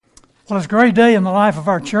Well, it's a great day in the life of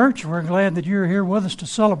our church. We're glad that you're here with us to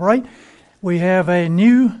celebrate. We have a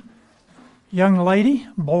new young lady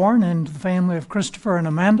born into the family of Christopher and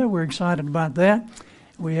Amanda. We're excited about that.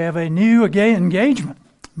 We have a new gay engagement,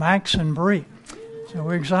 Max and Bree. So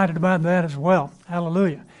we're excited about that as well.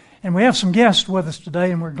 Hallelujah. And we have some guests with us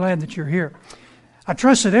today, and we're glad that you're here. I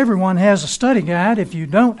trust that everyone has a study guide. If you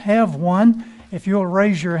don't have one, if you'll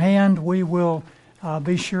raise your hand, we will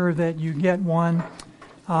be sure that you get one.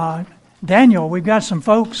 Daniel, we've got some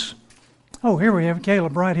folks. Oh, here we have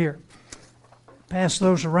Caleb right here. Pass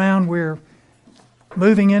those around. We're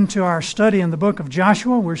moving into our study in the book of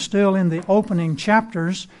Joshua. We're still in the opening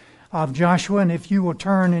chapters of Joshua, and if you will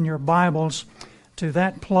turn in your Bibles to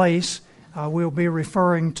that place, we'll be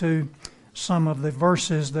referring to some of the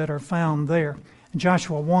verses that are found there.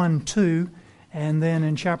 Joshua 1, 2, and then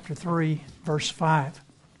in chapter 3, verse 5.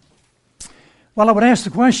 Well, I would ask the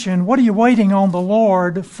question, what are you waiting on the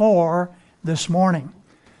Lord for this morning?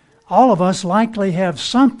 All of us likely have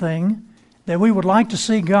something that we would like to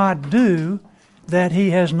see God do that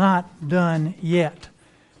He has not done yet.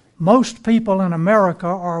 Most people in America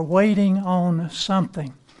are waiting on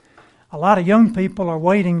something. A lot of young people are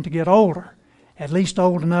waiting to get older, at least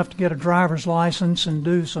old enough to get a driver's license and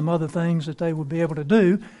do some other things that they would be able to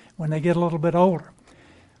do when they get a little bit older.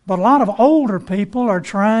 But a lot of older people are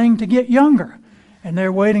trying to get younger, and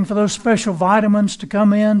they're waiting for those special vitamins to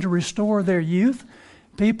come in to restore their youth.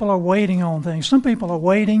 People are waiting on things. Some people are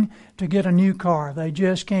waiting to get a new car. They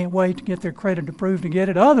just can't wait to get their credit approved to get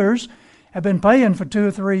it. Others have been paying for 2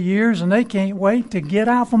 or 3 years, and they can't wait to get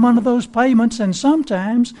out from under those payments and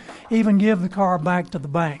sometimes even give the car back to the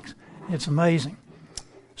banks. It's amazing.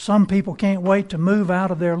 Some people can't wait to move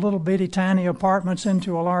out of their little bitty tiny apartments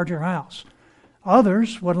into a larger house.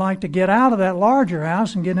 Others would like to get out of that larger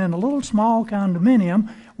house and get in a little small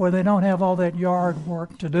condominium where they don't have all that yard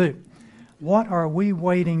work to do. What are we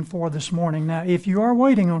waiting for this morning? Now, if you are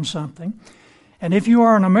waiting on something, and if you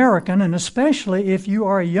are an American, and especially if you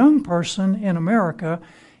are a young person in America,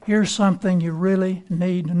 here's something you really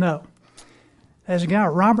need to know. As a guy,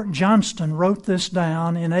 Robert Johnston, wrote this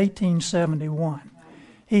down in 1871.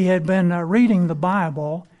 He had been reading the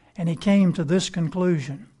Bible, and he came to this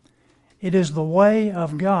conclusion. It is the way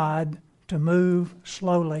of God to move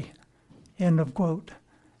slowly. End of quote.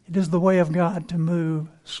 It is the way of God to move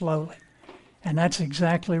slowly. And that's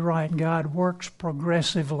exactly right. God works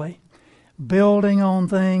progressively, building on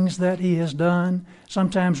things that He has done,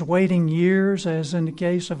 sometimes waiting years, as in the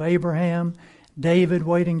case of Abraham, David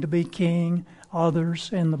waiting to be king,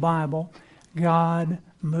 others in the Bible. God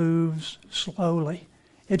moves slowly.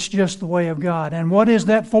 It's just the way of God. And what is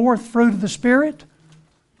that fourth fruit of the Spirit?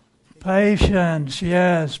 Patience,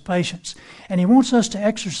 yes, patience. And He wants us to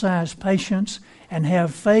exercise patience and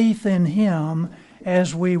have faith in Him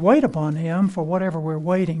as we wait upon Him for whatever we're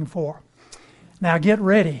waiting for. Now get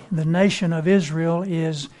ready. The nation of Israel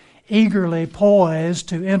is eagerly poised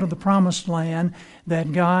to enter the promised land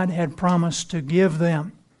that God had promised to give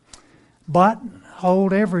them. But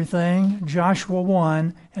hold everything, Joshua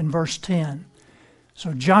 1 and verse 10.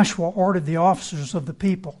 So Joshua ordered the officers of the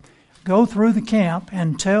people, go through the camp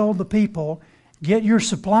and tell the people, get your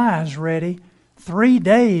supplies ready. 3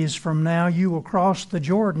 days from now you will cross the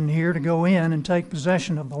Jordan here to go in and take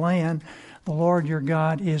possession of the land the Lord your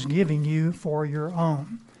God is giving you for your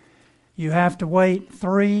own. You have to wait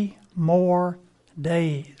 3 more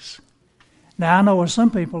days. Now I know what some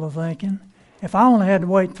people are thinking. If I only had to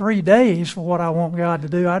wait 3 days for what I want God to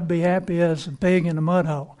do, I'd be happy as a pig in a mud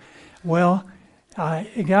hole. Well,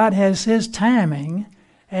 God has His timing,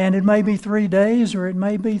 and it may be 3 days, or it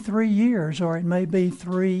may be 3 years, or it may be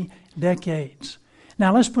 3 decades.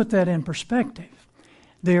 Now let's put that in perspective.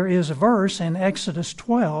 There is a verse in Exodus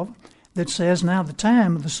 12 that says, now the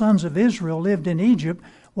time of the sons of Israel lived in Egypt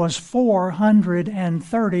was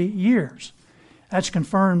 430 years. That's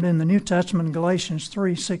confirmed in the New Testament, Galatians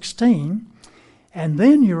 3:16. And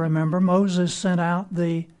then you remember Moses sent out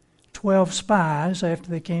the 12 spies after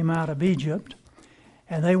they came out of Egypt.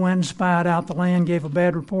 And they went and spied out the land, gave a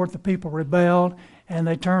bad report, the people rebelled, and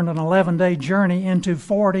they turned an 11-day journey into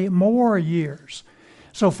 40 more years.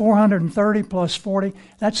 So 430 plus 40,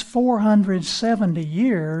 that's 470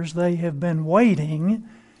 years they have been waiting.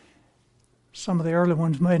 Some of the early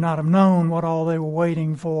ones may not have known what all they were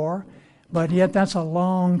waiting for, but yet that's a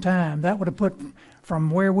long time. That would have put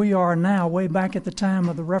from where we are now way back at the time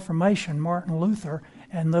of the Reformation, Martin Luther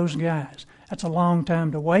and those guys. That's a long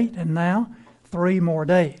time to wait, and now 3 more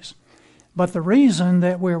days. But the reason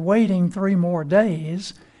that we're waiting 3 more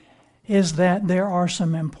days is that there are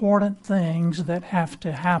some important things that have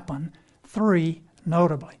to happen, 3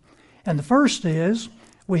 notably. And the first is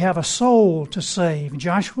We have a soul to save.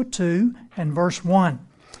 Joshua 2 and verse 1.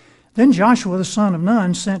 Then Joshua the son of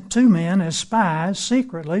Nun sent 2 men as spies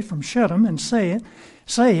secretly from Shittim and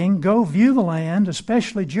saying, Go view the land,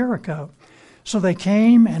 especially Jericho. So they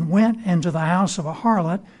came and went into the house of a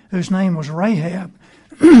harlot whose name was Rahab,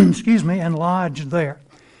 and lodged there.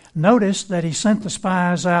 Notice that he sent the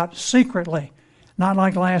spies out secretly, not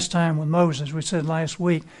like last time with Moses. We said last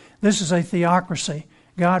week, this is a theocracy,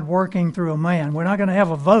 God working through a man. We're not going to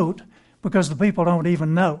have a vote because the people don't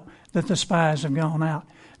even know that the spies have gone out.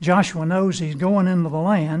 Joshua knows he's going into the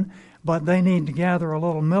land, but they need to gather a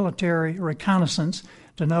little military reconnaissance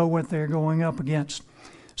to know what they're going up against.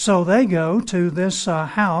 So they go to this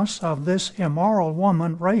house of this immoral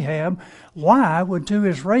woman, Rahab. Why would 2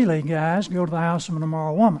 Israeli guys go to the house of an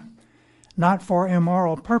immoral woman? Not for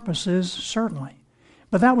immoral purposes, certainly.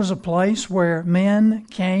 But that was a place where men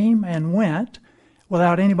came and went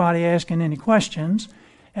without anybody asking any questions,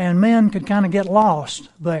 and men could kind of get lost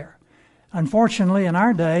there. Unfortunately, in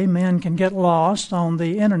our day, men can get lost on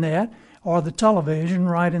the internet or the television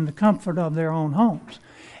right in the comfort of their own homes.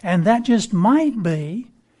 And that just might be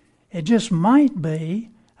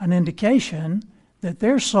an indication that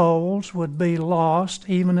their souls would be lost,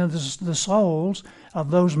 even as the souls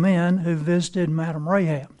of those men who visited Madam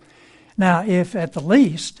Rahab. Now, if at the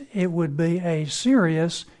least, it would be a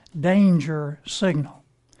serious danger signal.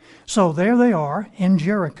 So there they are in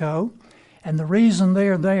Jericho, and the reason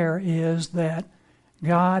they're there is that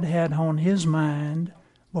God had on his mind,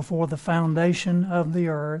 before the foundation of the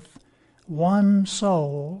earth, one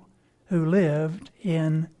soul who lived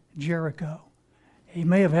in Jericho. He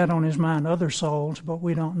may have had on his mind other souls, but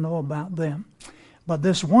we don't know about them. But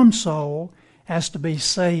this one soul has to be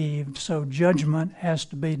saved, so judgment has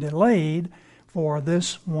to be delayed for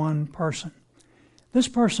this one person. This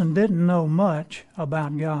person didn't know much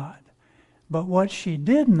about God, but what she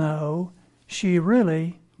did know, she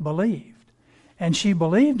really believed. And she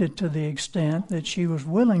believed it to the extent that she was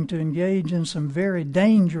willing to engage in some very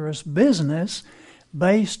dangerous business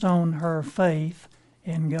based on her faith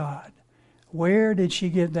in God. Where did she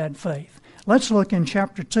get that faith? Let's look in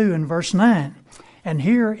chapter 2 and verse 9. And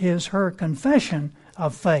here is her confession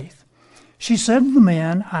of faith. She said to the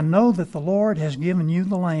men, I know that the Lord has given you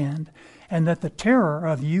the land, and that the terror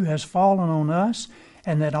of you has fallen on us,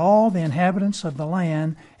 and that all the inhabitants of the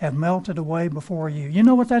land have melted away before you. You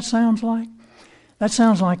know what that sounds like? That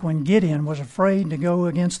sounds like when Gideon was afraid to go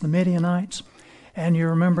against the Midianites. And you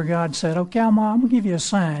remember God said, okay, I'm going to give you a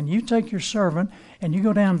sign. You take your servant and you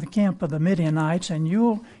go down to the camp of the Midianites and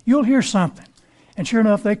you'll hear something. And sure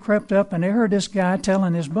enough, they crept up and they heard this guy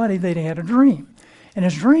telling his buddy that he had a dream. And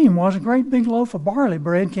his dream was a great big loaf of barley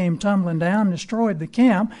bread came tumbling down and destroyed the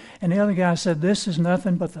camp. And the other guy said, this is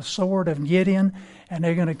nothing but the sword of Gideon, and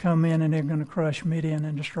they're going to come in and they're going to crush Midian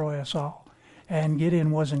and destroy us all. And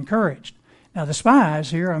Gideon was encouraged. Now the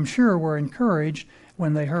spies here, I'm sure, were encouraged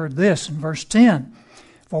when they heard this in verse 10.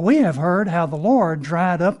 For we have heard how the Lord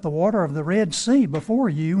dried up the water of the Red Sea before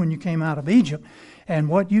you when you came out of Egypt, and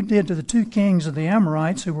what you did to the 2 kings of the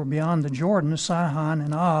Amorites who were beyond the Jordan, Sihon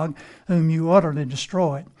and Og, whom you utterly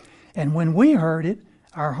destroyed. And when we heard it,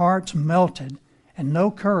 our hearts melted, and no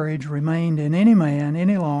courage remained in any man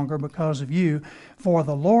any longer because of you. For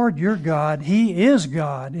the Lord your God, he is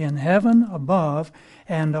God in heaven above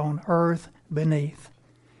and on earth beneath.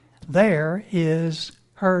 There is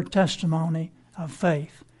her testimony of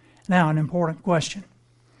faith. Now, an important question.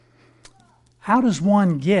 How does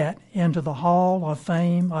one get into the Hall of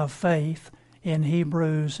Fame of Faith in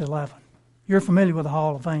Hebrews 11? You're familiar with the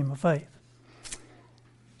Hall of Fame of Faith.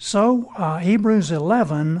 So, Hebrews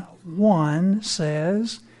 11:1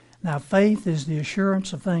 says, now faith is the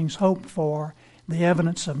assurance of things hoped for, the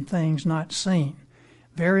evidence of things not seen.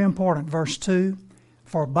 Very important. Verse 2,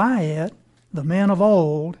 for by it the men of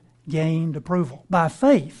old gained approval. By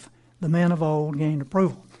faith, the men of old gained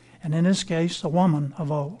approval. And in this case, the woman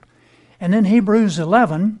of old. And then Hebrews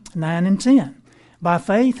 11:9 and 10. By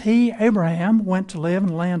faith he, Abraham, went to live in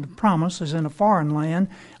the land of promise as in a foreign land,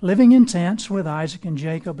 living in tents with Isaac and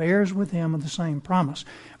Jacob, heirs with him of the same promise.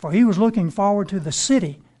 For he was looking forward to the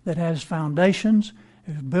city that has foundations,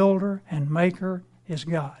 whose builder and maker is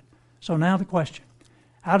God. So now the question,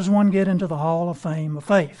 how does one get into the Hall of Fame of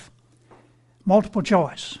Faith? Multiple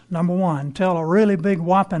choice. Number 1, tell a really big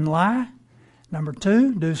whopping lie. Number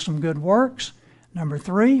 2, do some good works. Number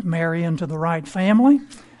 3, marry into the right family.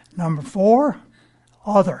 Number 4,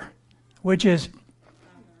 other. Which is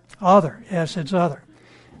other? Yes, it's other.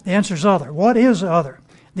 The answer is other. What is other?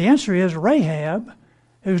 The answer is Rahab,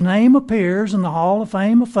 whose name appears in the Hall of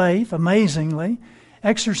Fame of Faith, amazingly,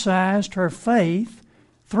 exercised her faith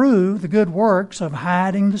through the good works of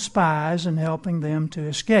hiding the spies and helping them to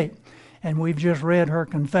escape. And we've just read her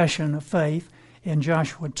confession of faith in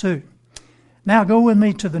Joshua 2. Now go with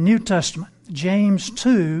me to the New Testament, James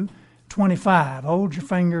 2:25. Hold your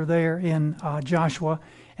finger there in Joshua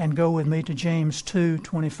and go with me to James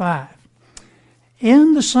 2:25.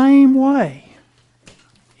 In the same way.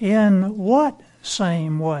 In what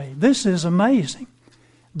same way? This is amazing.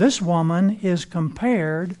 This woman is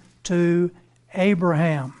compared to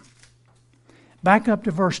Abraham. Back up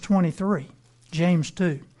to verse 23, James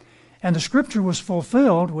 2. And the scripture was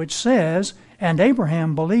fulfilled, which says, And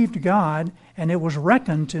Abraham believed God, and it was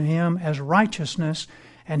reckoned to him as righteousness,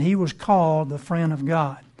 and he was called the friend of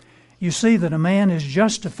God. You see that a man is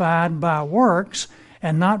justified by works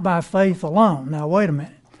and not by faith alone. Now wait a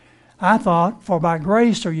minute. I thought, for by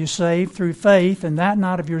grace are you saved through faith, and that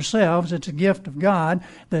not of yourselves, it's a gift of God,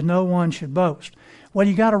 that no one should boast. Well,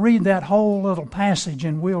 you got to read that whole little passage,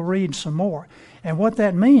 and we'll read some more. And what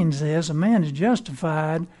that means is a man is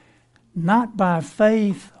justified not by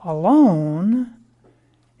faith alone.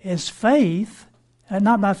 It's faith,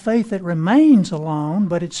 not by faith that remains alone,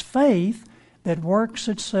 but it's faith that works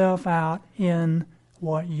itself out in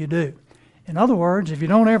what you do. In other words, if you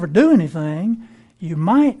don't ever do anything, you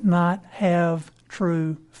might not have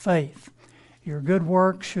true faith. Your good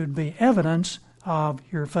works should be evidence of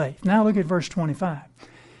your faith. Now look at verse 25.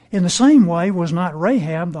 In the same way was not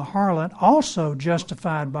Rahab the harlot also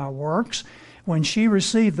justified by works when she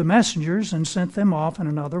received the messengers and sent them off in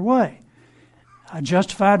another way?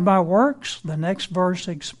 Justified by works, the next verse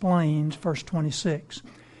explains, verse 26.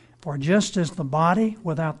 For just as the body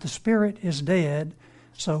without the spirit is dead,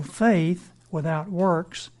 so faith without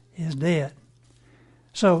works is dead.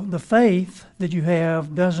 So the faith that you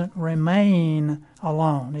have doesn't remain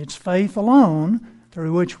alone. It's faith alone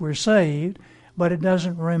through which we're saved, but it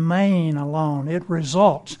doesn't remain alone. It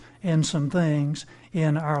results in some things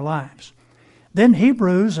in our lives. Then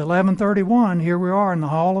Hebrews 11:31, here we are in the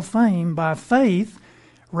Hall of Fame. By faith,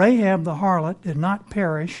 Rahab the harlot did not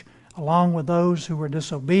perish along with those who were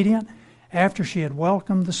disobedient after she had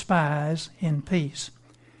welcomed the spies in peace.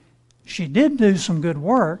 She did do some good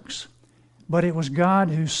works, but it was God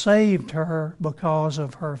who saved her because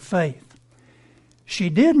of her faith. She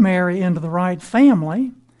did marry into the right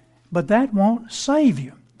family, but that won't save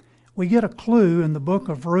you. We get a clue in the book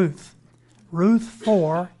of Ruth, Ruth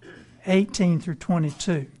 4:18 through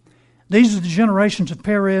 22. These are the generations of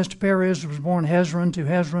Perez. To Perez was born Hezron, to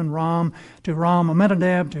Hezron Ram, to Ram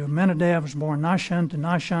Amminadab, to Amminadab was born Nahshon, to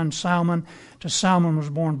Nahshon Salmon, to Salmon was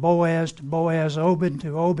born Boaz, to Boaz Obed,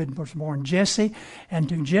 to Obed was born Jesse, and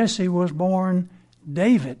to Jesse was born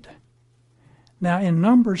David. Now in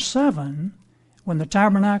Numbers 7, when the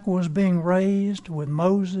tabernacle was being raised with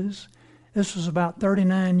Moses, this was about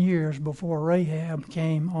 39 years before Rahab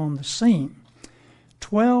came on the scene.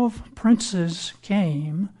 12 princes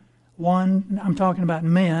came. One, I'm talking about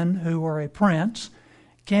men who were a prince,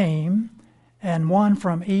 came, and one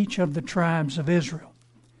from each of the tribes of Israel.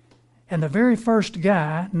 And the very first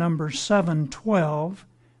guy, Numbers 7:12,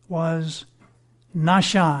 was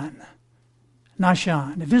Nahshon.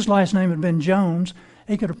 Nahshon. If his last name had been Jones,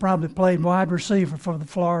 he could have probably played wide receiver for the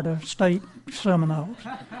Florida State Seminoles.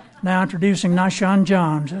 Now introducing Nahshon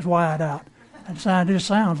Johns as wide out. That just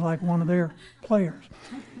sounds like one of their players.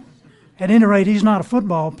 At any rate, he's not a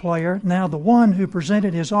football player. Now, the one who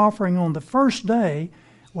presented his offering on the first day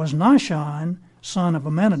was Nahshon, son of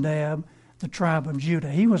Amminadab, the tribe of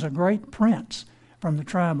Judah. He was a great prince from the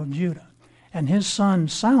tribe of Judah. And his son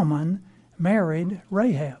Salmon married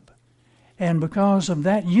Rahab. And because of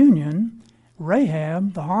that union,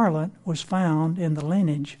 Rahab, the harlot, was found in the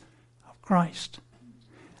lineage of Christ.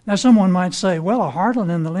 Now, someone might say, well, a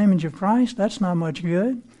harlot in the lineage of Christ, that's not much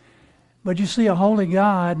good. But you see, a holy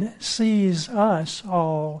God sees us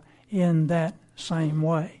all in that same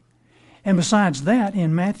way. And besides that,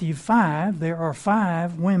 in Matthew 5, there are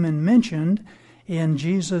 5 women mentioned in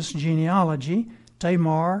Jesus' genealogy: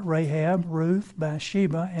 Tamar, Rahab, Ruth,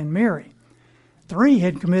 Bathsheba, and Mary. 3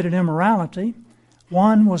 had committed immorality.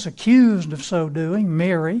 1 was accused of so doing,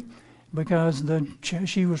 Mary, because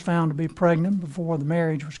she was found to be pregnant before the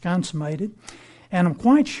marriage was consummated. And I'm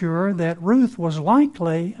quite sure that Ruth was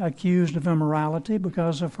likely accused of immorality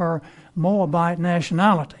because of her Moabite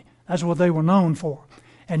nationality. That's what they were known for.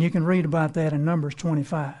 And you can read about that in Numbers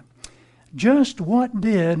 25. Just what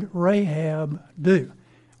did Rahab do?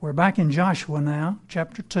 We're back in Joshua now,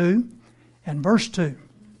 chapter 2 and verse 2.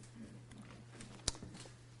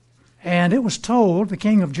 And it was told the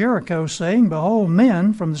king of Jericho, saying, Behold,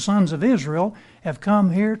 men from the sons of Israel have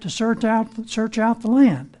come here to search out the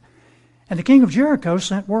land. And the king of Jericho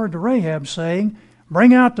sent word to Rahab, saying,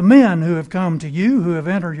 Bring out the men who have come to you, who have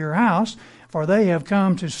entered your house, for they have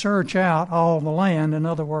come to search out all the land," in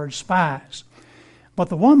other words, spies. But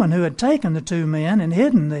the woman who had taken the two men and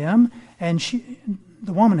hidden them, and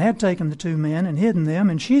the woman had taken the two men and hidden them,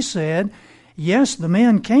 and she said, "Yes, the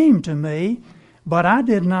men came to me, but I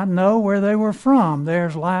did not know where they were from."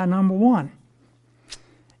 There's lie number one.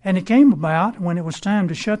 "And it came about, when it was time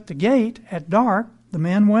to shut the gate at dark, the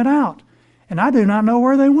men went out, and I do not know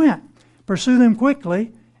where they went. Pursue them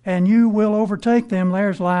quickly, and you will overtake them."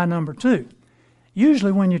 There's lie number two.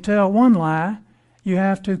 Usually when you tell one lie, you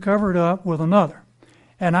have to cover it up with another.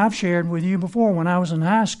 And I've shared with you before, when I was in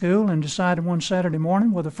high school and decided one Saturday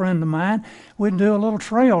morning with a friend of mine, we'd do a little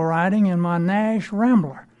trail riding in my Nash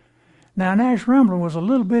Rambler. Now, Nash Rambler was a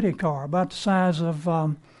little bitty car, about the size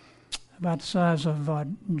of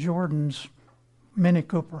Jordan's Mini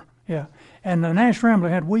Cooper. Yeah. And the Nash Rambler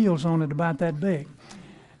had wheels on it about that big.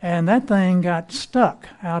 And that thing got stuck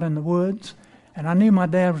out in the woods, and I knew my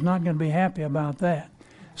dad was not going to be happy about that.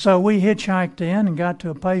 So we hitchhiked in and got to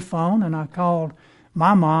a payphone, and I called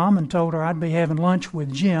my mom and told her I'd be having lunch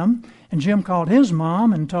with Jim, and Jim called his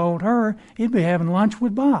mom and told her he'd be having lunch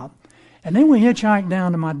with Bob. And then we hitchhiked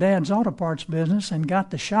down to my dad's auto parts business and got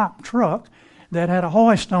the shop truck that had a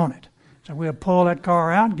hoist on it. So we'd pull that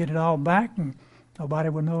car out and get it all back, and nobody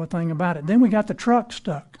would know a thing about it. Then we got the truck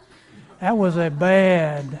stuck. That was a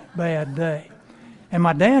bad, bad day. And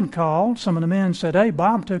my dad called. Some of the men said, "Hey,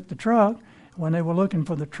 Bob took the truck," when they were looking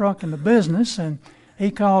for the truck in the business. And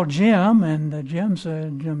he called Jim,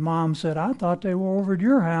 and Mom said, "I thought they were over at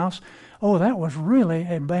your house." Oh, that was really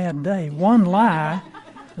a bad day. One lie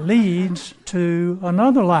leads to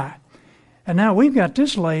another lie. And now we've got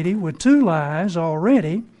this lady with two lies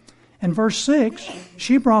already. In verse 6,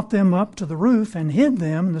 she brought them up to the roof and hid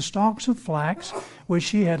them in the stalks of flax which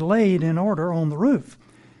she had laid in order on the roof.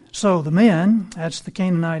 So the men, that's the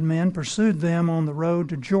Canaanite men, pursued them on the road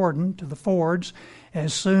to Jordan, to the fords.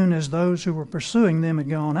 As soon as those who were pursuing them had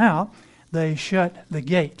gone out, they shut the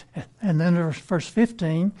gate. And then there's verse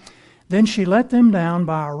 15, "Then she let them down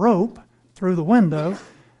by a rope through the window,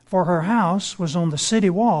 for her house was on the city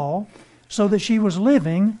wall, so that she was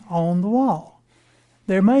living on the wall."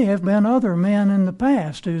 There may have been other men in the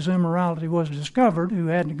past whose immorality was discovered who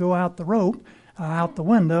had to go out the rope, out the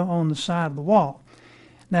window on the side of the wall.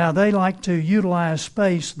 Now, they like to utilize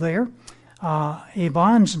space there.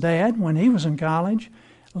 Yvonne's dad, when he was in college,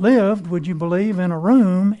 lived, would you believe, in a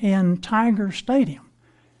room in Tiger Stadium.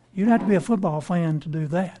 You'd have to be a football fan to do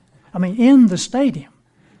that. I mean, in the stadium.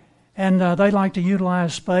 And they like to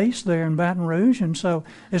utilize space there in Baton Rouge, and so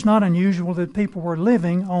it's not unusual that people were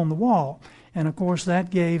living on the wall. And, of course, that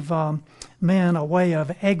gave men a way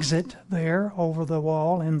of exit there over the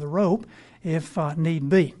wall in the rope if need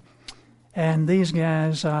be. And these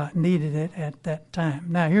guys needed it at that time.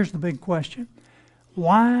 Now, here's the big question.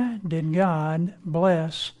 Why did God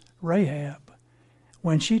bless Rahab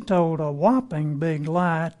when she told a whopping big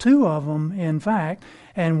lie, two of them, in fact,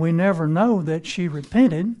 and we never know that she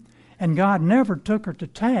repented, and God never took her to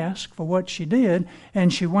task for what she did,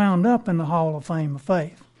 and she wound up in the Hall of Fame of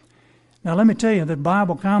Faith? Now, let me tell you that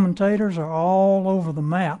Bible commentators are all over the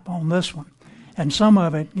map on this one. And some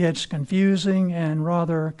of it gets confusing and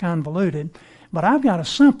rather convoluted. But I've got a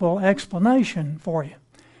simple explanation for you.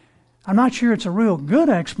 I'm not sure it's a real good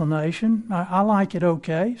explanation. I like it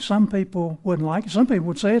okay. Some people wouldn't like it. Some people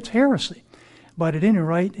would say it's heresy. But at any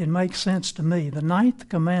rate, it makes sense to me. The 9th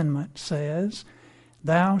commandment says,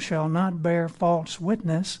 "Thou shalt not bear false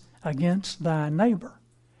witness against thy neighbor."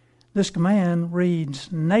 This command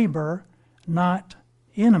reads neighbor, not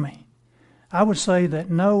enemy. I would say that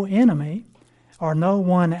no enemy, or no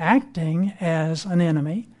one acting as an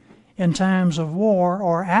enemy in times of war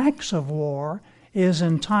or acts of war, is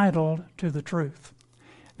entitled to the truth.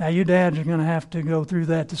 Now, you dads are going to have to go through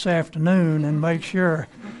that this afternoon and make sure.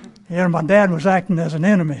 My dad was acting as an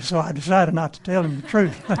enemy, so I decided not to tell him the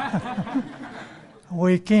truth.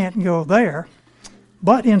 We can't go there.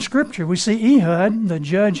 But in Scripture, we see Ehud, the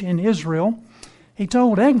judge in Israel, he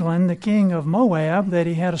told Eglon, the king of Moab, that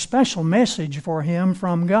he had a special message for him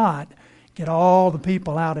from God. Get all the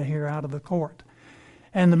people out of here, out of the court.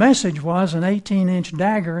 And the message was an 18-inch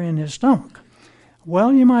dagger in his stomach.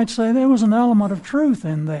 Well, you might say there was an element of truth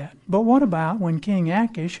in that. But what about when King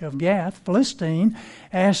Achish of Gath, Philistine,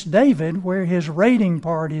 asked David where his raiding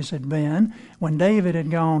parties had been when David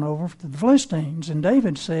had gone over to the Philistines? And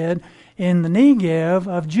David said, in the Negev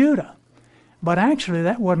of Judah. But actually,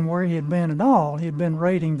 that wasn't where he had been at all. He had been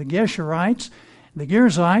raiding the Geshurites, the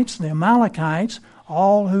Girzites, the Amalekites,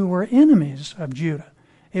 all who were enemies of Judah.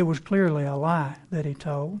 It was clearly a lie that he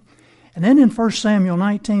told. And then in 1 Samuel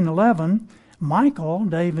 19:11, Michal,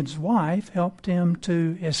 David's wife, helped him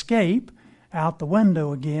to escape out the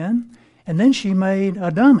window again, and then she made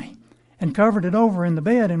a dummy and covered it over in the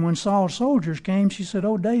bed, and when Saul's soldiers came, she said,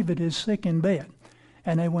 "Oh, David is sick in bed."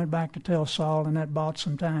 And they went back to tell Saul, and that bought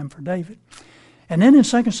some time for David. And then in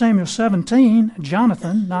 2 Samuel 17,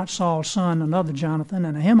 Jonathan, not Saul's son, another Jonathan,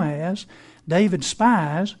 and Ahimaaz, David's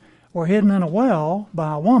spies, were hidden in a well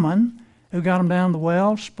by a woman who got them down the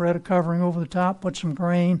well, spread a covering over the top, put some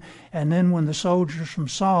grain, and then when the soldiers from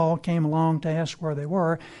Saul came along to ask where they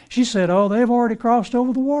were, she said, "Oh, they've already crossed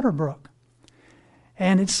over the water brook."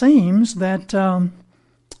 And it seems that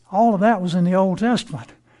all of that was in the Old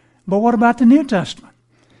Testament. But what about the New Testament?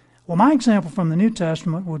 Well, my example from the New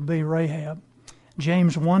Testament would be Rahab,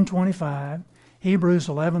 James 1:25, Hebrews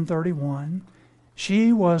 11:31.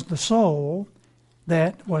 She was the soul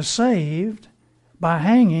that was saved by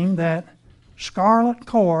hanging that scarlet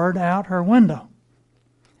cord out her window.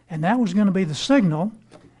 And that was going to be the signal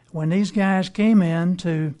when these guys came in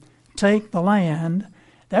to take the land.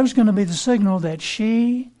 That was going to be the signal that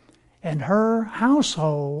she and her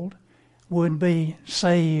household would be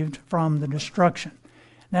saved from the destruction.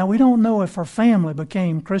 Now, we don't know if her family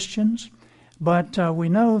became Christians, but we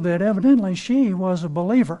know that evidently she was a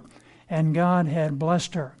believer, and God had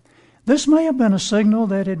blessed her. This may have been a signal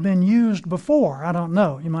that had been used before. I don't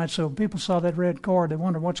know. You might say, people saw that red cord, they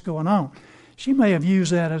wonder what's going on. She may have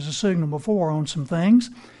used that as a signal before on some things.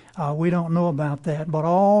 We don't know about that. But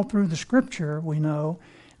all through the Scripture, we know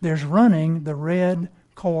there's running the red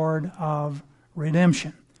cord of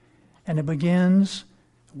redemption. And it begins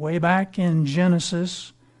way back in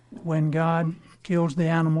Genesis when God kills the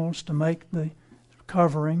animals to make the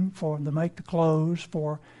covering, to make the clothes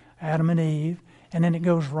for Adam and Eve. And then it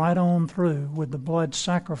goes right on through with the blood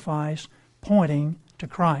sacrifice pointing to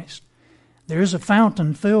Christ. There is a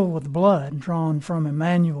fountain filled with blood drawn from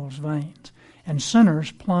Emmanuel's veins, and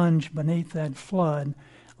sinners plunge beneath that flood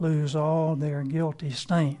lose all their guilty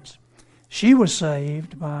stains. She was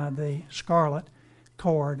saved by the scarlet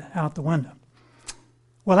cord out the window.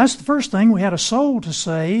 Well, that's the first thing. We had a soul to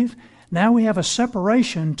save. Now we have a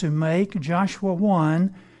separation to make, Joshua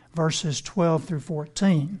 1, verses 12 through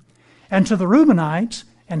 14. And to the Reubenites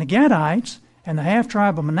and the Gadites and the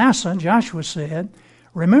half-tribe of Manasseh, Joshua said,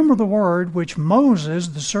 "Remember the word which Moses,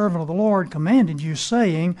 the servant of the Lord, commanded you,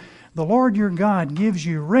 saying, The Lord your God gives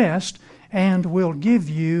you rest and will give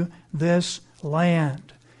you this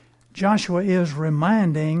land." Joshua is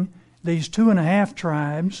reminding these 2.5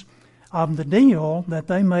 tribes of the deal that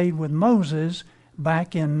they made with Moses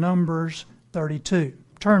back in Numbers 32.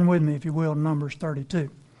 Turn with me, if you will, to Numbers 32.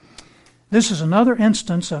 This is another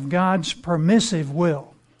instance of God's permissive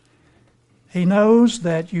will. He knows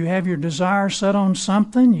that you have your desire set on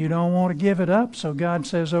something, you don't want to give it up, so God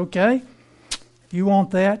says, okay, if you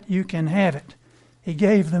want that, you can have it. He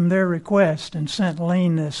gave them their request and sent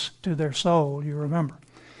leanness to their soul, you remember.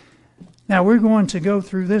 Now we're going to go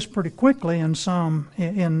through this pretty quickly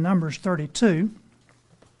in Numbers 32.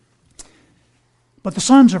 But the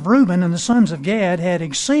sons of Reuben and the sons of Gad had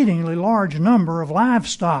exceedingly large number of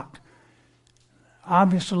livestock.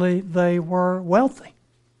 Obviously, they were wealthy.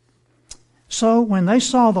 So when they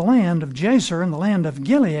saw the land of Jazer and the land of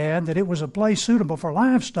Gilead, that it was a place suitable for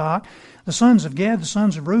livestock, the sons of Gad, the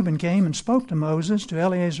sons of Reuben, came and spoke to Moses, to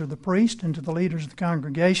Eleazar the priest, and to the leaders of the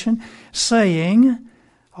congregation, saying,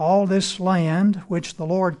 "All this land which the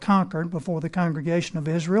Lord conquered before the congregation of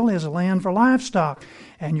Israel is a land for livestock,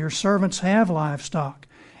 and your servants have livestock."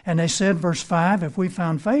 And they said, verse 5, "If we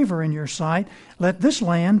found favor in your sight, let this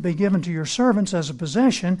land be given to your servants as a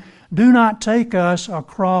possession. Do not take us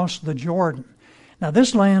across the Jordan." Now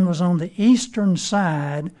this land was on the eastern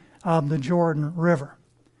side of the Jordan River.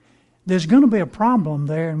 There's going to be a problem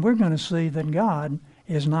there, and we're going to see that God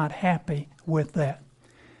is not happy with that.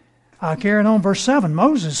 Carrying on, verse 7,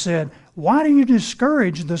 Moses said, "Why do you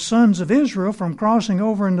discourage the sons of Israel from crossing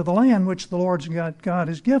over into the land which the Lord God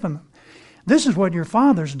has given them? This is what your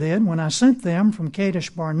fathers did when I sent them from Kadesh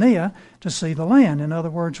Barnea to see the land." In other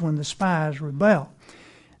words, when the spies rebelled.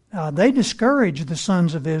 They discouraged the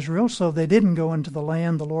sons of Israel, so they didn't go into the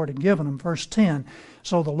land the Lord had given them. Verse 10,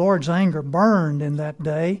 "So the Lord's anger burned in that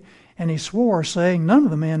day, and he swore, saying, None of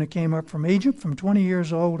the men who came up from Egypt from 20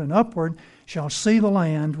 years old and upward shall see the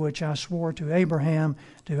land which I swore to Abraham,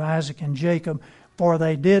 to Isaac, and Jacob, for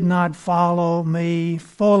they did not follow me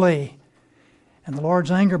fully." And the Lord's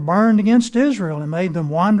anger burned against Israel and made them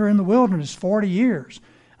wander in the wilderness 40 years,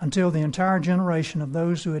 until the entire generation of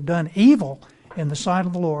those who had done evil in the sight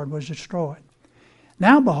of the Lord was destroyed.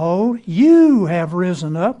 Now behold, you have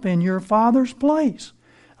risen up in your father's place,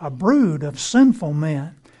 a brood of sinful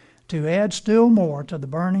men, to add still more to the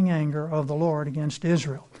burning anger of the Lord against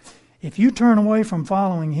Israel. If you turn away from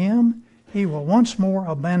following him, he will once more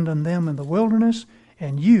abandon them in the wilderness,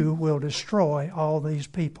 and you will destroy all these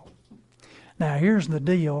people. Now, here's the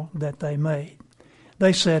deal that they made.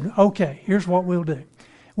 They said, okay, here's what we'll do.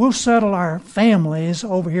 We'll settle our families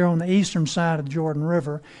over here on the eastern side of the Jordan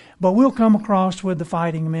River, but we'll come across with the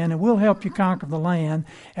fighting men, and we'll help you conquer the land,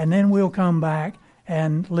 and then we'll come back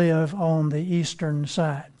and live on the eastern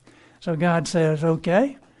side. So God says,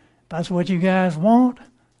 okay, that's what you guys want,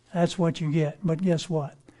 that's what you get. But guess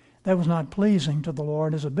what? That was not pleasing to the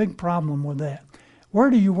Lord. There's a big problem with that. Where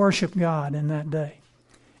do you worship God in that day?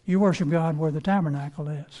 You worship God where the tabernacle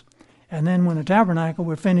is. And then when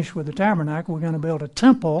we're finished with the tabernacle, we're going to build a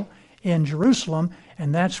temple in Jerusalem,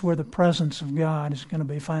 and that's where the presence of God is going to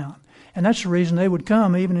be found. And that's the reason they would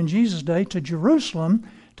come, even in Jesus' day, to Jerusalem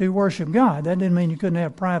to worship God. That didn't mean you couldn't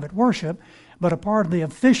have private worship, but a part of the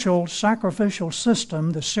official sacrificial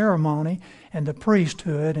system, the ceremony and the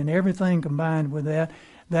priesthood and everything combined with that,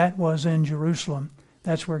 that was in Jerusalem.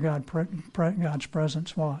 That's where God's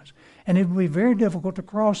presence was. And it would be very difficult to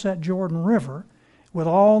cross that Jordan River with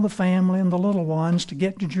all the family and the little ones to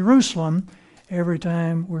get to Jerusalem every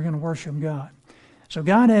time we're going to worship God. So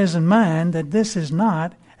God has in mind that this is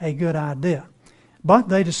not a good idea. But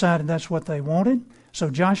they decided that's what they wanted. So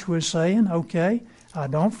Joshua is saying, okay,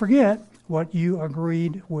 don't forget what you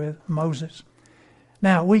agreed with Moses.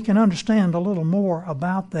 Now, we can understand a little more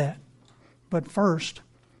about that. But first,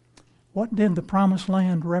 what did the Promised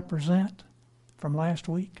Land represent from last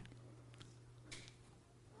week?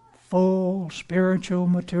 Full spiritual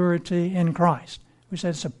maturity in Christ. We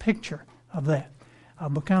said it's a picture of that,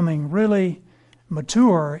 of becoming really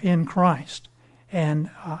mature in Christ and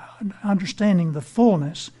understanding the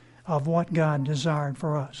fullness of what God desired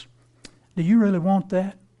for us. Do you really want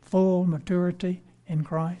that full maturity in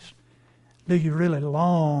Christ? Do you really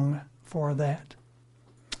long for that?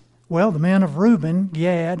 Well, the men of Reuben,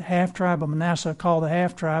 Gad, half-tribe of Manasseh, called the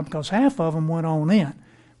half-tribe because half of them went on in,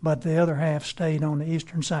 but the other half stayed on the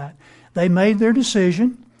eastern side. They made their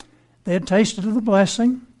decision. They had tasted of the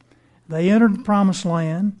blessing. They entered the Promised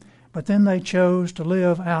Land, but then they chose to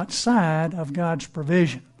live outside of God's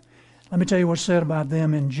provision. Let me tell you what's said about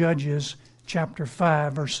them in Judges chapter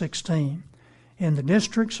 5, verse 16. In the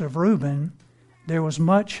districts of Reuben, there was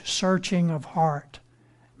much searching of heart,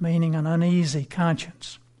 meaning an uneasy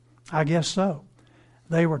conscience. I guess so.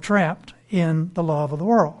 They were trapped in the love of the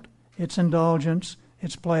world, its indulgence,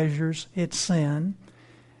 its pleasures, its sin.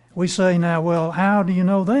 We say now, well, how do you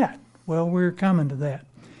know that? Well, we're coming to that.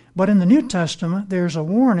 But in the New Testament, there's a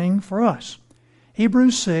warning for us.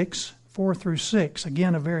 Hebrews 6, 4 through 6,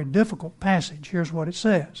 again, a very difficult passage. Here's what it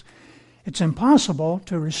says. It's impossible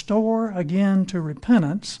to restore again to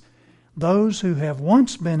repentance those who have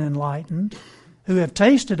once been enlightened, who have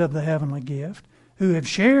tasted of the heavenly gift, who have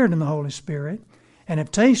shared in the Holy Spirit, and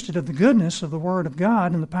have tasted of the goodness of the Word of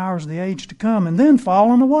God and the powers of the age to come, and then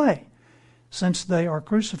fallen away, since they are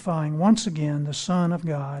crucifying once again the Son of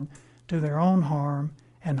God to their own harm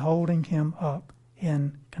and holding him up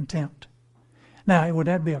in contempt. Now, would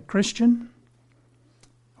that be a Christian,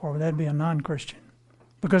 or would that be a non-Christian?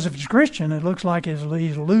 Because if it's Christian, it looks like he's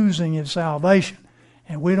losing his salvation,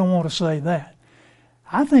 and we don't want to say that.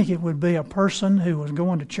 I think it would be a person who was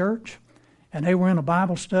going to church, and they were in a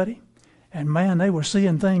Bible study, and man, they were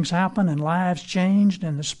seeing things happen, and lives changed,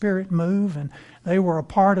 and the Spirit move, and they were a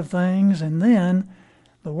part of things, and then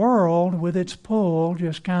the world, with its pull,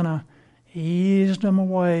 just kind of eased them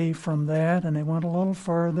away from that, and they went a little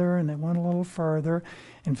further, and they went a little further,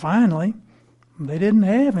 and finally, they didn't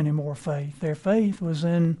have any more faith. Their faith was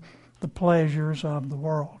in the pleasures of the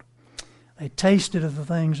world. They tasted of the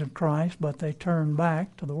things of Christ, but they turned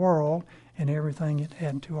back to the world and everything it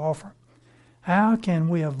had to offer. How can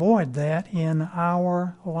we avoid that in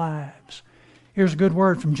our lives? Here's a good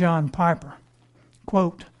word from John Piper.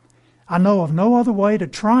 Quote, I know of no other way to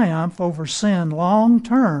triumph over sin long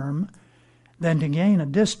term than to gain a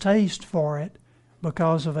distaste for it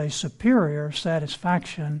because of a superior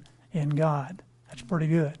satisfaction in God. That's pretty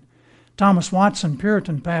good. Thomas Watson,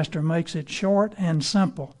 Puritan pastor, makes it short and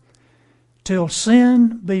simple. Till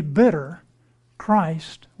sin be bitter,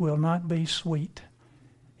 Christ will not be sweet.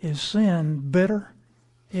 Is sin bitter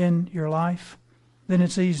in your life? Then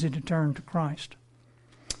it's easy to turn to Christ.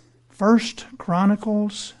 1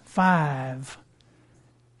 Chronicles 5.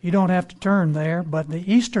 You don't have to turn there, but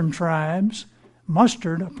the eastern tribes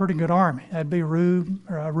mustered a pretty good army. That'd be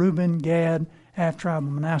Reuben, Gad, half-tribe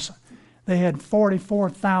of Manasseh. They had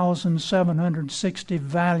 44,760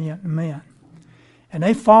 valiant men. And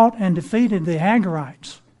they fought and defeated the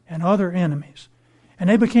Hagarites and other enemies. and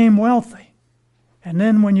they became wealthy. And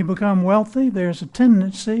then when you become wealthy, there's a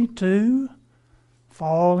tendency to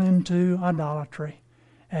fall into idolatry.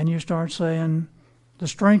 And you start saying, the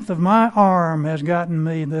strength of my arm has gotten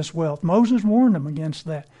me this wealth. Moses warned them against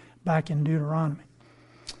that back in Deuteronomy.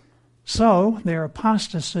 So their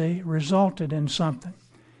apostasy resulted in something.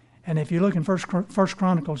 And if you look in 1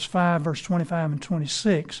 Chronicles 5, verse 25 and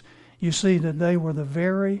 26, you see that they were the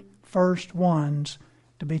very first ones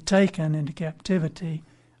to be taken into captivity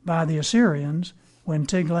by the Assyrians when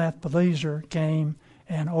Tiglath-Pileser came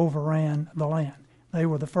and overran the land. They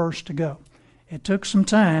were the first to go. It took some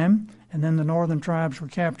time, and then the northern tribes were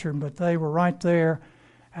captured, but they were right there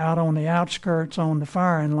out on the outskirts on the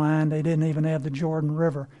firing line. They didn't even have the Jordan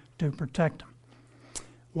River to protect them.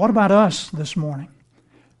 What about us this morning?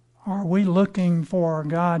 Are we looking for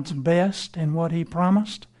God's best in what He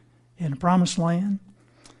promised in the promised land?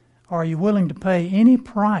 Are you willing to pay any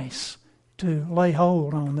price to lay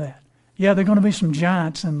hold on that? Yeah, there are going to be some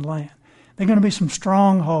giants in the land. There are going to be some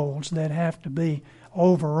strongholds that have to be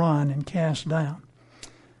overrun and cast down.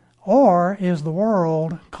 Or is the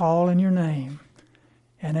world calling your name?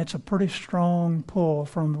 And it's a pretty strong pull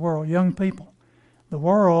from the world. Young people, the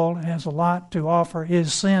world has a lot to offer.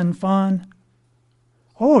 Is sin fun?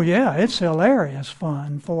 Oh yeah, it's hilarious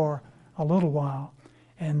fun for a little while.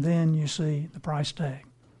 And then you see the price tag.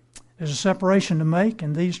 There's a separation to make,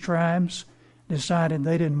 and these tribes decided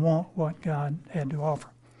they didn't want what God had to offer.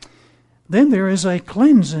 Then there is a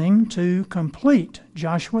cleansing to complete.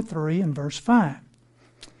 Joshua 3 and verse 5.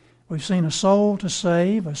 We've seen a soul to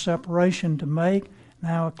save, a separation to make,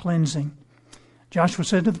 now a cleansing. Joshua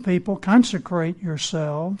said to the people, consecrate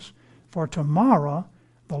yourselves, for tomorrow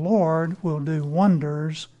the Lord will do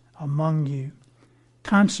wonders among you.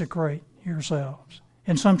 Consecrate yourselves.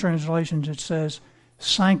 In some translations it says,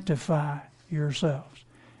 sanctify yourselves.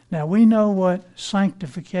 Now we know what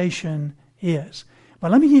sanctification is. But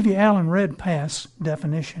let me give you Alan Redpath's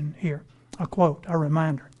definition here. A quote, a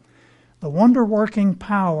reminder. The wonder-working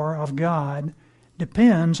power of God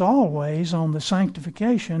depends always on the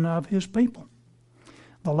sanctification of His people.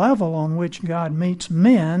 The level on which God meets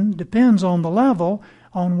men depends on the level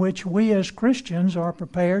on which we as Christians are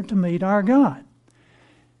prepared to meet our God.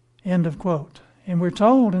 End of quote. And we're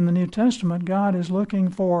told in the New Testament God is looking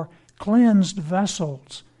for cleansed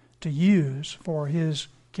vessels to use for His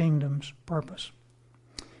kingdom's purpose.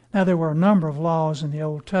 Now, there were a number of laws in the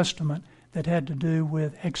Old Testament that had to do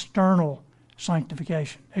with external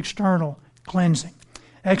sanctification, external cleansing.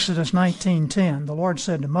 Exodus 19:10, the Lord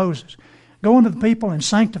said to Moses, go unto the people and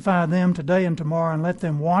sanctify them today and tomorrow, and let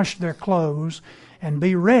them wash their clothes, and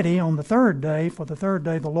be ready on the third day, for the third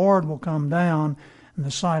day the Lord will come down in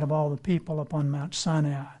the sight of all the people upon Mount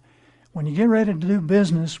Sinai. When you get ready to do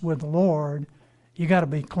business with the Lord, you got to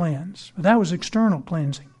be cleansed. But that was external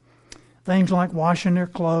cleansing. Things like washing their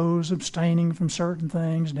clothes, abstaining from certain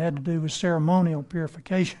things, it had to do with ceremonial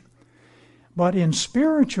purification. But in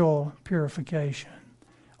spiritual purification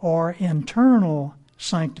or internal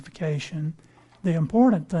sanctification, the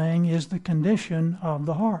important thing is the condition of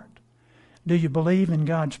the heart. Do you believe in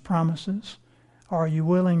God's promises? Are you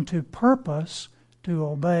willing to purpose to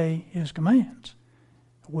obey His commands?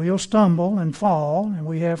 We'll stumble and fall, and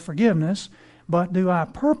we have forgiveness, but do I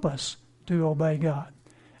purpose to obey God?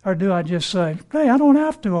 Or do I just say, hey, I don't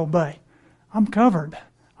have to obey. I'm covered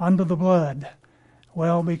under the blood.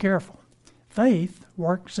 Well, be careful. Faith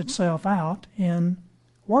works itself out in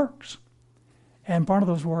works. And part of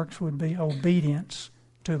those works would be obedience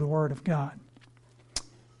to the Word of God.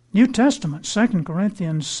 New Testament, 2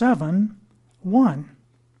 Corinthians 7:1.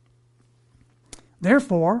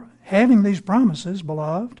 Therefore, having these promises,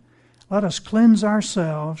 beloved, let us cleanse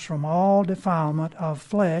ourselves from all defilement of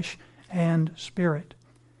flesh and spirit,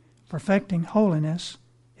 perfecting holiness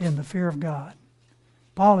in the fear of God.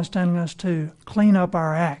 Paul is telling us to clean up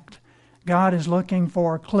our act. God is looking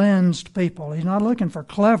for cleansed people. He's not looking for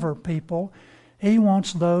clever people. He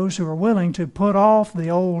wants those who are willing to put off the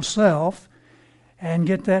old self and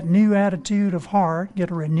get that new attitude of heart,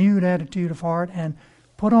 get a renewed attitude of heart, and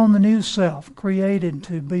put on the new self, created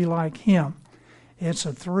to be like Him. It's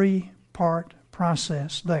a three-part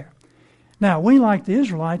process there. Now, we, like the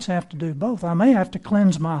Israelites, have to do both. I may have to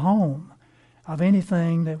cleanse my home of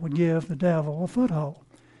anything that would give the devil a foothold.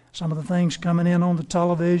 Some of the things coming in on the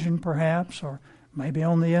television, perhaps, or maybe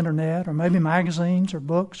on the internet, or maybe magazines or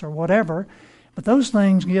books or whatever. But those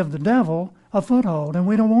things give the devil a foothold, and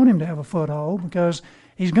we don't want him to have a foothold because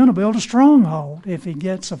he's going to build a stronghold if he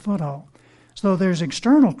gets a foothold. So there's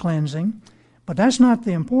external cleansing, but that's not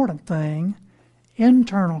the important thing.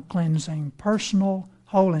 Internal cleansing, personal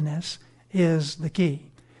holiness, is the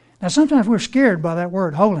key. Now, sometimes we're scared by that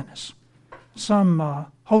word holiness. Some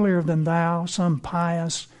holier than thou, some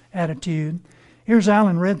pious attitude. Here's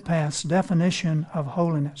Alan Redpath's definition of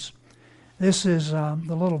holiness. This is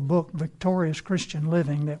the little book, Victorious Christian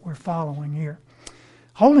Living, that we're following here.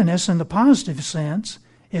 Holiness, in the positive sense,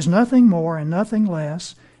 is nothing more and nothing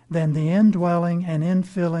less than the indwelling and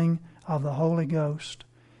infilling of the Holy Ghost,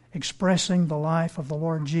 expressing the life of the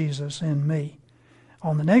Lord Jesus in me.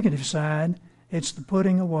 On the negative side, it's the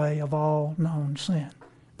putting away of all known sin.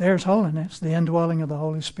 There's holiness, the indwelling of the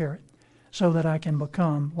Holy Spirit, so that I can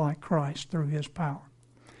become like Christ through His power.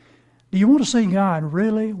 Do you want to see God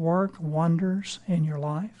really work wonders in your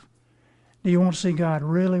life? Do you want to see God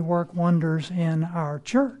really work wonders in our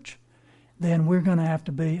church? Then we're going to have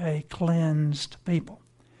to be a cleansed people.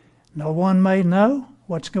 No one may know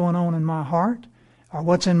what's going on in my heart or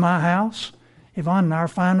what's in my house. Yvonne and I are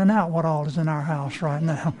finding out what all is in our house right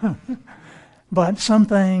now. But some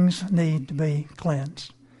things need to be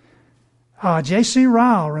cleansed. J.C.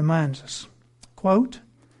 Ryle reminds us, quote,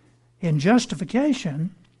 in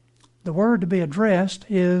justification, the word to be addressed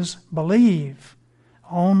is believe,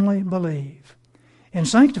 only believe. In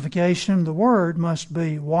sanctification, the word must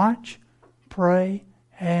be watch, pray,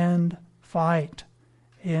 and fight.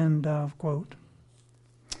 End of quote.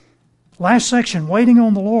 Last section, waiting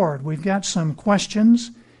on the Lord. We've got some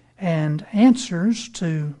questions and answers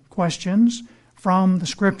to questions from the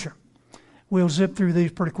Scripture. We'll zip through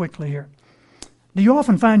these pretty quickly here. Do you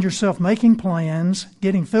often find yourself making plans,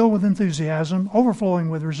 getting filled with enthusiasm, overflowing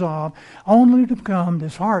with resolve, only to become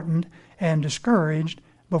disheartened and discouraged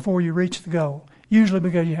before you reach the goal? Usually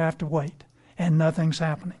because you have to wait and nothing's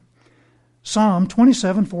happening. Psalm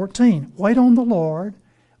 27:14. Wait on the Lord,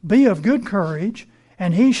 be of good courage,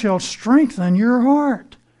 and He shall strengthen your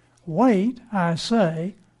heart. Wait, I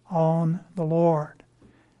say, on the Lord.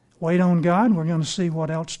 Wait on God. We're going to see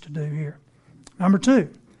what else to do here. Number 2.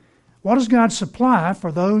 What does God supply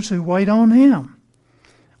for those who wait on Him?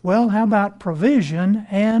 Well, how about provision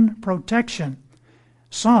and protection?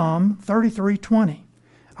 Psalm 33:20.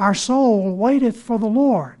 Our soul waiteth for the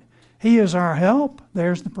Lord. He is our help,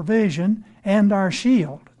 there's the provision, and our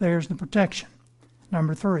shield, there's the protection.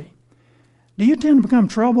 Number 3. Do you tend to become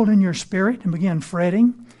troubled in your spirit and begin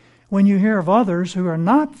fretting when you hear of others who are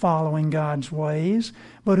not following God's ways,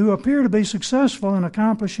 but who appear to be successful in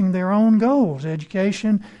accomplishing their own goals,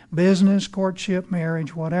 education, business, courtship,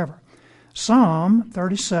 marriage, whatever? Psalm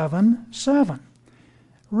 37:7.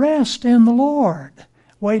 Rest in the Lord.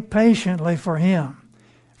 Wait patiently for Him.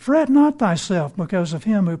 Fret not thyself because of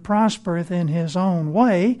him who prospereth in his own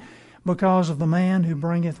way, because of the man who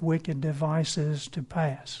bringeth wicked devices to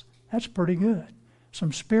pass. That's pretty good.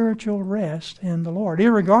 Some spiritual rest in the Lord,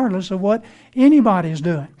 irregardless of what anybody's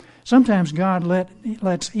doing. Sometimes God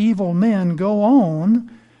lets evil men go on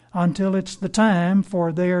until it's the time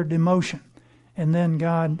for their demotion. And then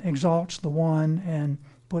God exalts the one and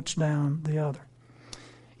puts down the other.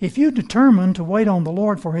 If you determine to wait on the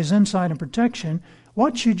Lord for His insight and protection,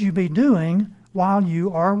 what should you be doing while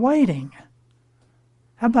you are waiting?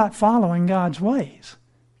 How about following God's ways?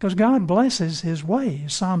 Because God blesses His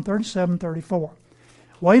ways. Psalm 37:34.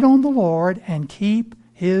 Wait on the Lord and keep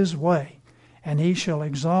His way, and He shall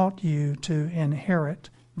exalt you to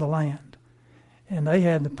inherit the land. And they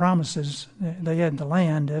had the promises, they had the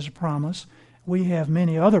land as a promise. We have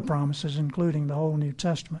many other promises, including the whole New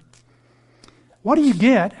Testament. What do you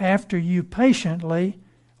get after you patiently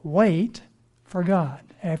wait for God?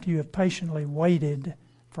 After you have patiently waited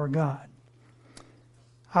for God?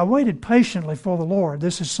 I waited patiently for the Lord.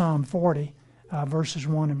 This is Psalm 40, verses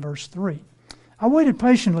 1 and verse 3. I waited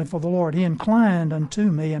patiently for the Lord. He inclined unto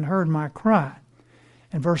me and heard my cry.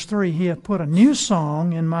 In verse 3, He hath put a new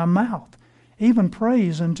song in my mouth, even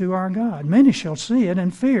praise unto our God. Many shall see it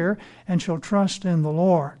and fear, and shall trust in the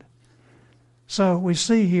Lord. So we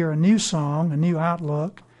see here a new song, a new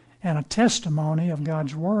outlook, and a testimony of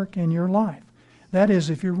God's work in your life. That is,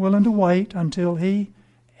 if you're willing to wait until He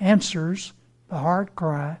answers the heart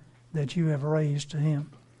cry that you have raised to Him.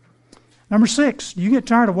 Number 6, do you get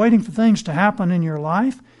tired of waiting for things to happen in your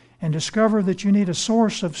life and discover that you need a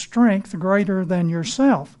source of strength greater than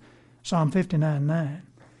yourself? Psalm 59:9.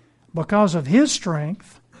 Because of His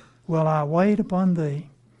strength will I wait upon Thee,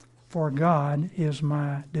 for God is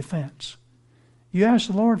my defense. You ask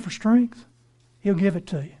the Lord for strength, He'll give it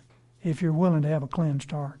to you if you're willing to have a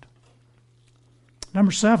cleansed heart.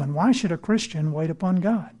 Number 7, why should a Christian wait upon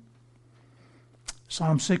God?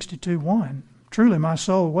 Psalm 62:1. Truly my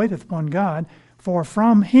soul waiteth upon God, for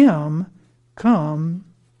from Him comes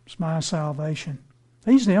my salvation.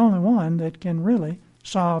 He's the only one that can really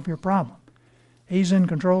solve your problem. He's in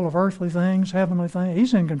control of earthly things, heavenly things.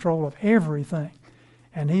 He's in control of everything.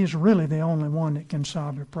 And He's really the only one that can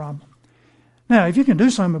solve your problem. Now, if you can do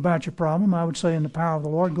something about your problem, I would say in the power of the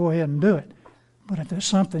Lord, go ahead and do it. But if there's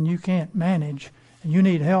something you can't manage and you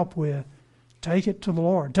need help with, take it to the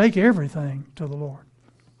Lord. Take everything to the Lord.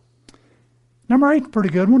 Number 8, pretty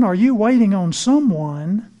good one. Are you waiting on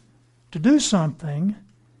someone to do something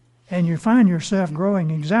and you find yourself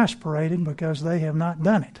growing exasperated because they have not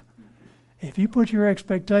done it? If you put your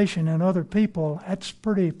expectation in other people, that's a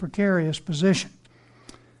pretty precarious position.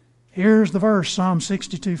 Here's the verse, Psalm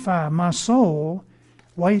 62:5. My soul,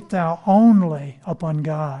 wait thou only upon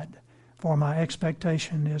God, for my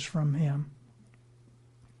expectation is from Him.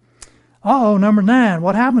 Number 9.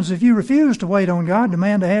 What happens if you refuse to wait on God,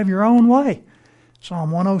 demand to have your own way?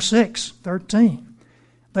 Psalm 106:13.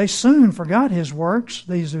 They soon forgot His works,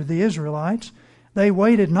 these are the Israelites. They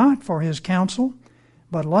waited not for His counsel,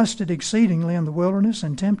 but lusted exceedingly in the wilderness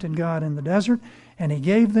and tempted God in the desert, and He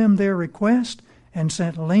gave them their request and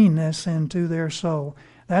sent leanness into their soul.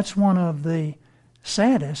 That's one of the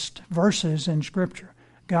saddest verses in Scripture.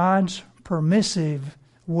 God's permissive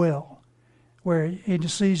will, where He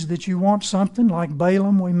sees that you want something, like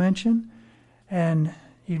Balaam we mentioned, and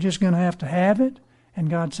you're just going to have it, and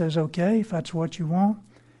God says, okay, if that's what you want,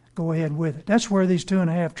 go ahead with it. That's where these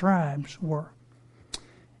 2.5 tribes were.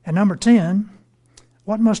 And number 10,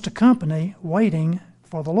 what must accompany waiting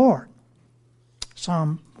for the Lord?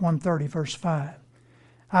 Psalm 130, verse 5.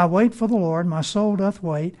 I wait for the Lord, my soul doth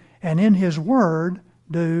wait, and in His word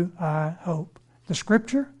do I hope. The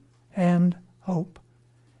Scripture and hope.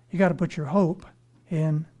 You got to put your hope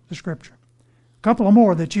in the Scripture. A couple of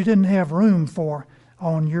more that you didn't have room for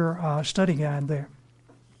on your study guide there.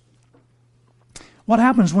 What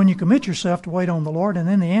happens when you commit yourself to wait on the Lord and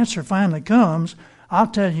then the answer finally comes? I'll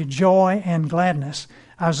tell you, joy and gladness.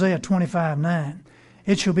 Isaiah 25:9.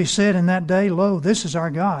 It shall be said in that day, Lo, this is our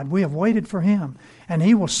God. We have waited for Him, and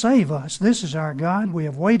He will save us. This is our God. We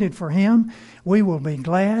have waited for Him. We will be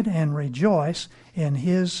glad and rejoice in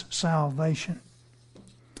His salvation.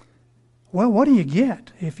 Well, what do you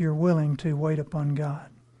get if you're willing to wait upon God?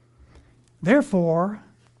 Therefore,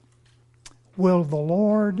 will the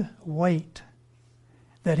Lord wait,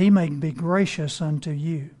 that He may be gracious unto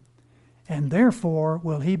you. And therefore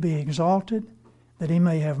will He be exalted, that He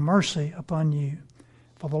may have mercy upon you.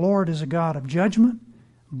 For the Lord is a God of judgment.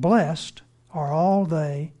 Blessed are all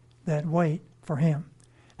they that wait for Him.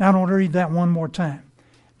 Now I want to read that one more time,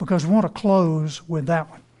 because we want to close with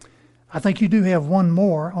that one. I think you do have one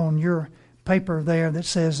more on your paper there that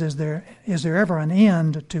says, is there ever an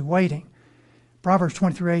end to waiting? Proverbs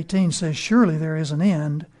 23:18 says, Surely there is an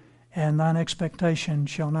end, and thine expectation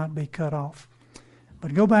shall not be cut off.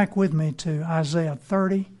 But go back with me to Isaiah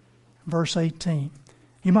 30, verse 18.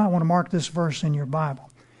 You might want to mark this verse in your Bible.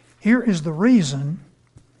 Here is the reason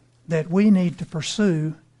that we need to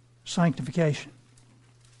pursue sanctification.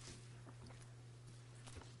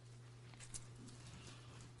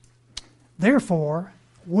 Therefore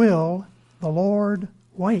will the Lord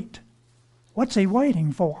wait. What's He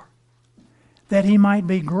waiting for? That He might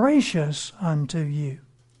be gracious unto you,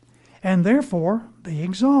 and therefore be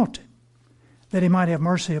exalted, that He might have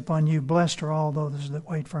mercy upon you. Blessed are all those that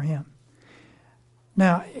wait for Him.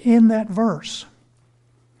 Now, in that verse,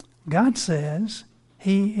 God says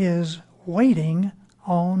He is waiting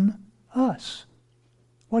on us.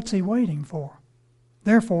 What's He waiting for?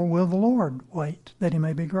 Therefore will the Lord wait, that He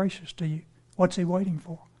may be gracious to you. What's He waiting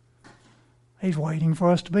for? He's waiting for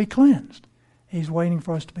us to be cleansed. He's waiting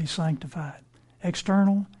for us to be sanctified.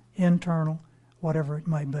 External, internal, whatever it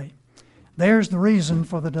may be. There's the reason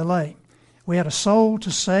for the delay. We had a soul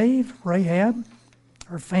to save, Rahab,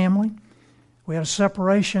 her family. We had a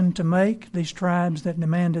separation to make, these tribes that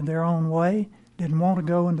demanded their own way, didn't want to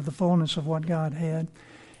go into the fullness of what God had.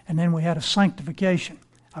 And then we had a sanctification,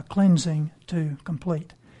 a cleansing to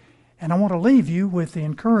complete. And I want to leave you with the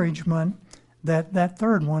encouragement that that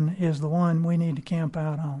third one is the one we need to camp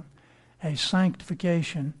out on. A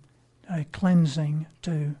sanctification, a cleansing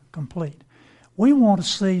to complete. We want to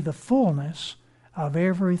see the fullness of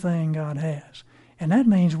everything God has. And that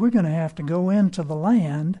means we're going to have to go into the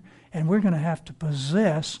land and we're going to have to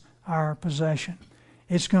possess our possession.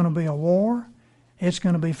 It's going to be a war. It's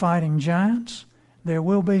going to be fighting giants. There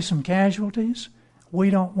will be some casualties.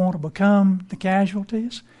 We don't want to become the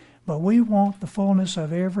casualties, but we want the fullness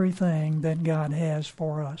of everything that God has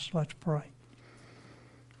for us. Let's pray.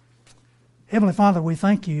 Heavenly Father, we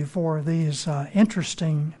thank You for these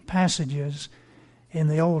interesting passages in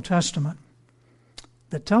the Old Testament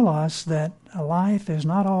that tell us that life is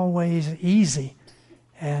not always easy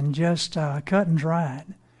and just cut and dried.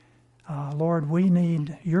 Lord, we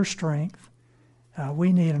need your strength.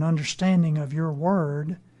 We need an understanding of your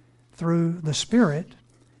word through the Spirit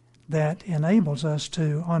that enables us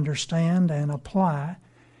to understand and apply.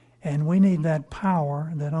 And we need that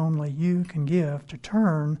power that only you can give to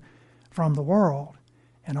turn from the world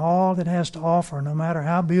and all that has to offer, no matter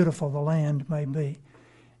how beautiful the land may be,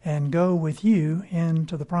 and go with you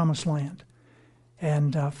into the promised land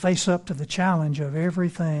and face up to the challenge of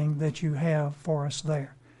everything that you have for us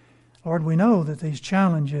there. Lord, we know that these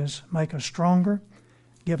challenges make us stronger,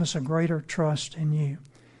 give us a greater trust in you.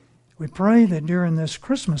 We pray that during this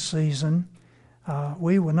Christmas season,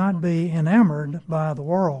 we will not be enamored by the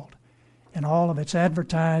world and all of its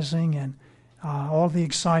advertising and all the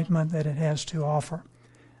excitement that it has to offer.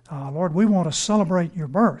 Lord, we want to celebrate your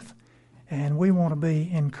birth, and we want to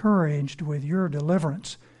be encouraged with your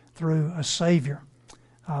deliverance through a Savior,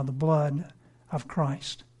 the blood of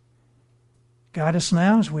Christ. Guide us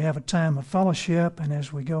now as we have a time of fellowship and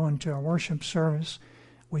as we go into our worship service.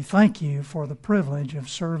 We thank you for the privilege of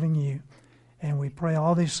serving you, and we pray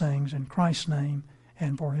all these things in Christ's name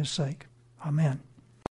and for his sake. Amen.